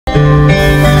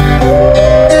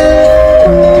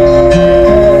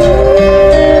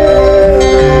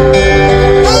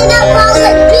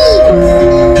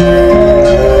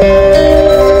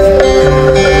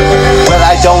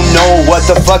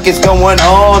the fuck is going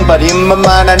on? But in my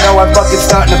mind I know I'm fucking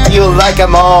starting to feel like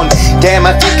I'm on. Damn,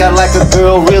 I think I like a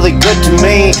girl really good to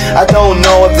me. I don't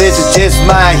know if this is just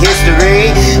my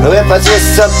history, or if it's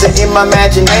just something in my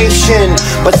imagination.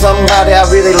 But somebody I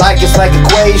really like, it's like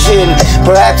equation.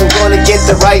 Perhaps I'm gonna get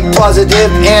the right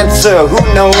positive answer. Who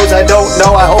knows? I don't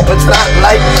know. I hope it's not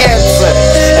like cancer.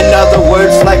 In other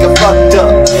words, like a fucked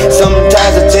up.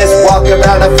 Sometimes I just walk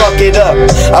around and fuck it up.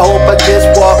 I hope I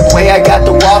just walk away. I got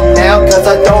to walk now, cause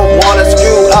I don't wanna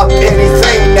screw up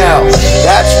anything now.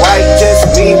 That's right,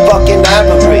 just me fucking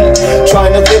ivory,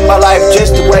 trying to live my life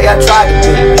just the way I try to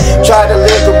be. Try to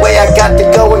live the way I got to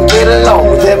go and get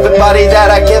along with everybody that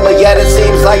I get, but yet it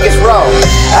seems like it's wrong.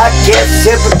 I guess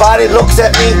everybody looks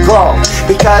at me wrong,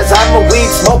 because I'm a weed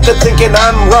smoker thinking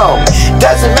I'm wrong.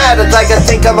 Doesn't matter, like I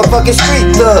think I'm a fucking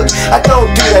street thug. I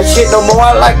don't do that shit no more,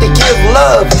 I like to give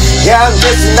love. Yeah, I'm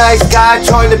just a nice guy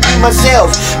trying to be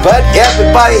myself, but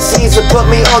everybody seems to put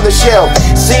me on the shelf.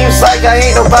 Seems like I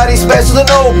ain't nobody special to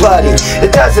nobody.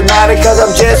 It doesn't matter, cause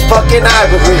I'm just fucking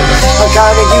ivory. I'm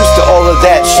kinda used to all of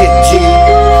that shit, G.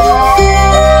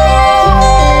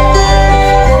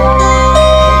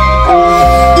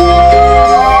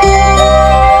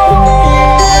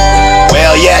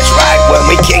 Well, yeah, that's right, when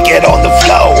we kick it on the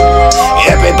flow,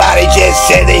 everybody just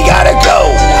said they gotta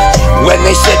go. When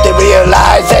they sit to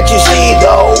realize that you see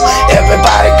though,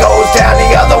 everybody goes down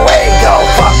the other way. Go,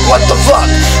 fuck, what the fuck?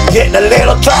 Getting a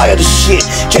little tired of shit,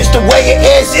 just the way it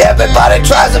is. Everybody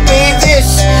tries to be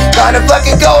this, trying to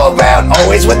fucking go around,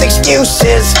 always with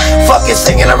excuses. Fucking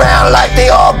singing around like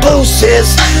they all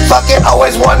boosters. Fucking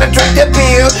always wanna drink the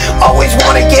beer, always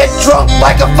wanna get drunk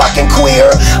like a fucking queer.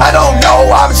 I don't know,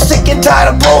 I'm sick and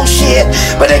tired of bullshit,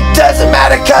 but it doesn't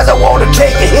matter cause I wanna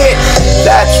take a hit.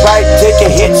 That's right, take a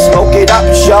hit, smoke it up,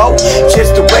 show.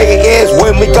 Just the way it is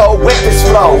when we go with this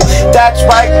flow. That's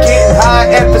right, getting high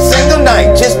every single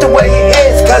night, just the way it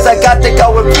is, cause I got to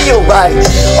go and feel right.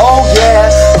 Oh yeah,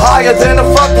 higher than a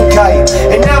fucking kite,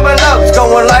 and now my love's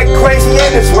going like crazy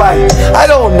and it's right. I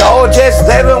don't know, just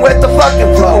living with the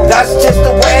fucking flow. That's just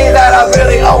the way that I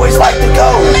really always like to go.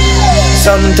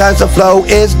 Sometimes the flow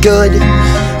is good,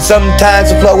 sometimes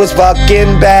the flow is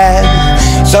fucking bad.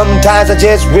 Sometimes I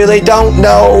just really don't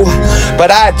know,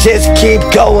 but I just keep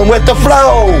going with the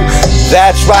flow.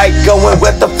 That's right, going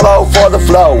with the flow for the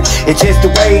flow. It's just the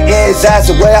way it is, that's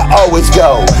the way I always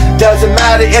go. Doesn't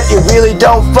matter if you really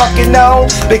don't fucking know,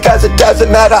 because it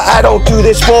doesn't matter, I don't do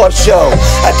this for a show.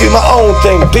 I do my own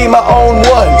thing, be my own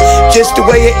one. Just the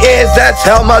way it is, that's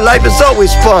how my life is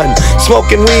always fun.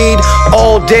 Smoking weed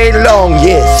all day long,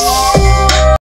 yes.